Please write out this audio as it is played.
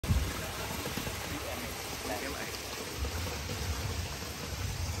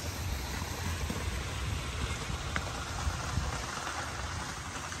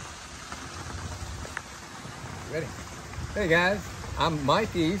Ready? Hey guys, I'm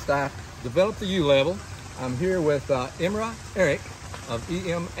Mike East. I developed the U-level. I'm here with Imra Eric of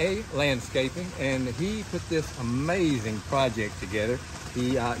EMA Landscaping, and he put this amazing project together.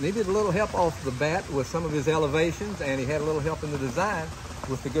 He needed a little help off the bat with some of his elevations, and he had a little help in the design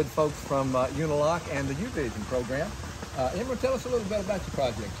with the good folks from Uniloc and the UVision program. Imra, tell us a little bit about your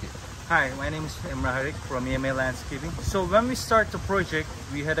project here. Hi, my name is Imra Eric from EMA Landscaping. So when we start the project,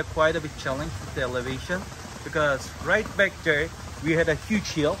 we had quite a big challenge with the elevation, because right back there we had a huge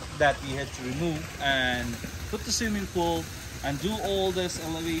hill that we had to remove and put the swimming pool and do all this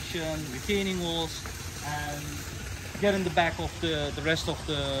elevation, retaining walls, and get in the back of the rest of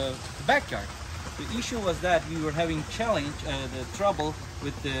the backyard. The issue was that we were having the trouble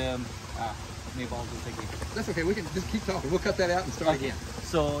with the maybe I'll just take it. That's okay, we can just keep talking. We'll cut that out and start again.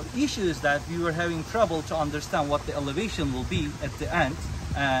 So the issue is that we were having trouble to understand what the elevation will be at the end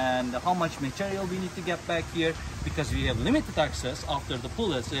and how much material we need to get back here, because we have limited access after the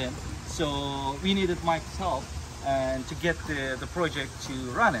pool is in. So we needed Mike's help and to get the project to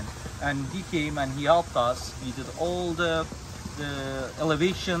running, and he came and he helped us. We did all the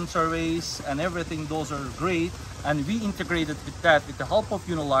elevation surveys and everything. Those are great, and we integrated with that with the help of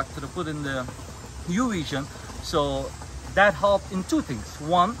Uniloc to put in the UVision. So that helped in two things.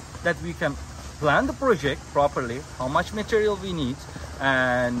 One, that we can plan the project properly, how much material we need,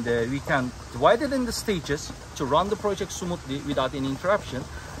 and we can divide it in the stages to run the project smoothly without any interruption.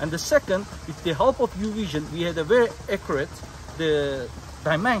 And the second, with the help of UVision, we had a very accurate the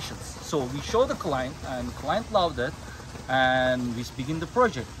dimensions. So we showed the client, and the client loved it, and we begin the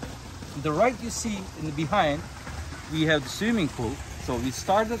project. On the right, you see in the behind, we have the swimming pool. So we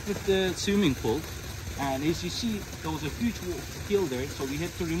started with the swimming pool, and as you see, there was a huge hill there, so we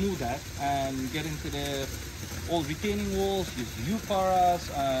had to remove that and get into the all retaining walls, use U-Paras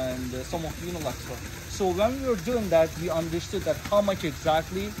and some of Uniloc stuff. So when we were doing that, we understood that how much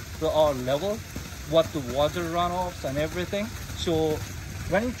exactly our level, what the water runoffs and everything. So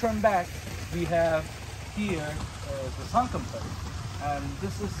when we turn back, we have here the sunken place, and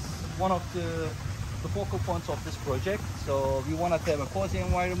this is one of the focal points of this project. So we wanted to have a cozy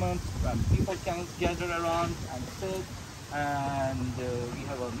environment and people can gather around and sit, and we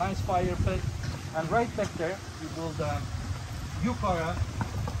have a nice fire pit. And right back there, we build a U-Para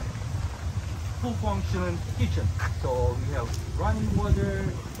full functioning kitchen. So we have running water,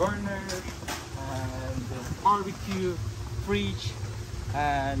 burner, and barbecue, fridge,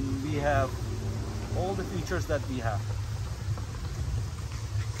 and we have all the features that we have.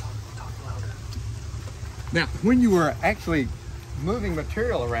 Now, when you were actually moving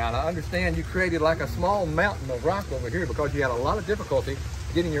material around, I understand you created like a small mountain of rock over here because you had a lot of difficulty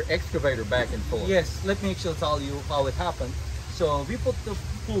getting your excavator back and forth. Yes, let me actually tell you how it happened. So we put the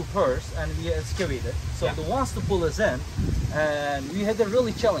pool first and we excavated. So yeah. Once the pool is in, and we had a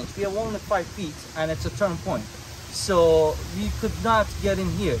really challenge. We have only 5 feet and it's a turn point. So we could not get in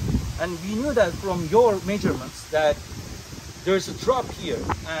here. And we knew that from your measurements that there's a drop here,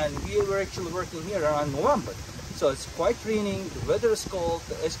 and we were actually working here around November. So it's quite raining, the weather is cold,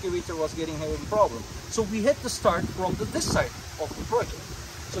 the excavator was having a problem. So we had to start from this side of the project.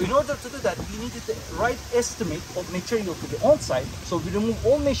 So in order to do that, we needed the right estimate of material to the on-site. So we remove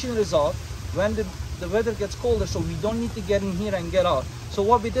all machineries out when the weather gets colder, so we don't need to get in here and get out. So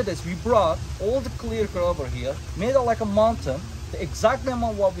what we did is we brought all the clear coat over here, made it like a mountain, the exact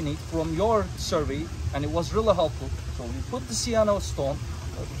amount what we need from your survey, and it was really helpful. So we put the cyano stone,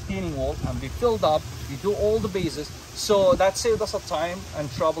 retaining wall, and we filled up, we do all the bases. So that saved us a time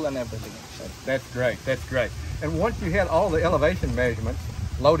and trouble and everything. That's great, that's great. And once you had all the elevation measurements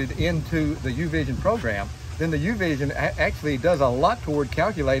loaded into the UVision program, then the UVision actually does a lot toward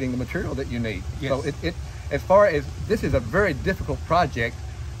calculating the material that you need. Yes. So as far as this is a very difficult project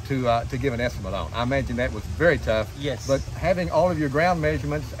to give an estimate on. I imagine that was very tough. Yes. But having all of your ground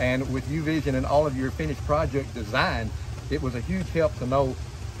measurements and with UVision and all of your finished project design, it was a huge help to know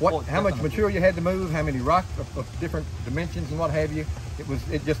how much material you had to move, how many rocks of different dimensions and what have you.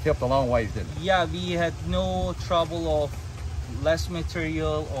 It just helped a long ways, didn't it? Yeah, we had no trouble of less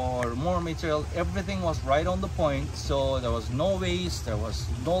material or more material. Everything was right on the point, so there was no waste, there was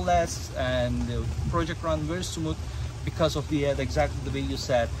no less, and the project ran very smooth because of we had exactly the way you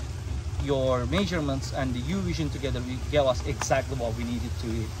said, your measurements and the UVision together gave us exactly what we needed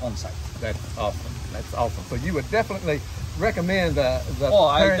to on site. That's awesome. That's awesome. So you would definitely recommend I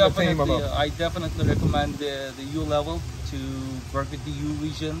definitely recommend the U-level to work with the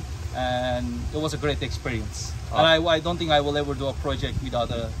UVision. and it was a great experience. And I don't think I will ever do a project without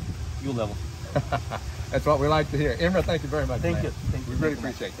a U-level. That's what we like to hear. Imra, thank you very much. Thank man. you. Thank you. We really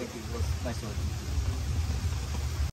appreciate it. Thank you. It was nice to meet you.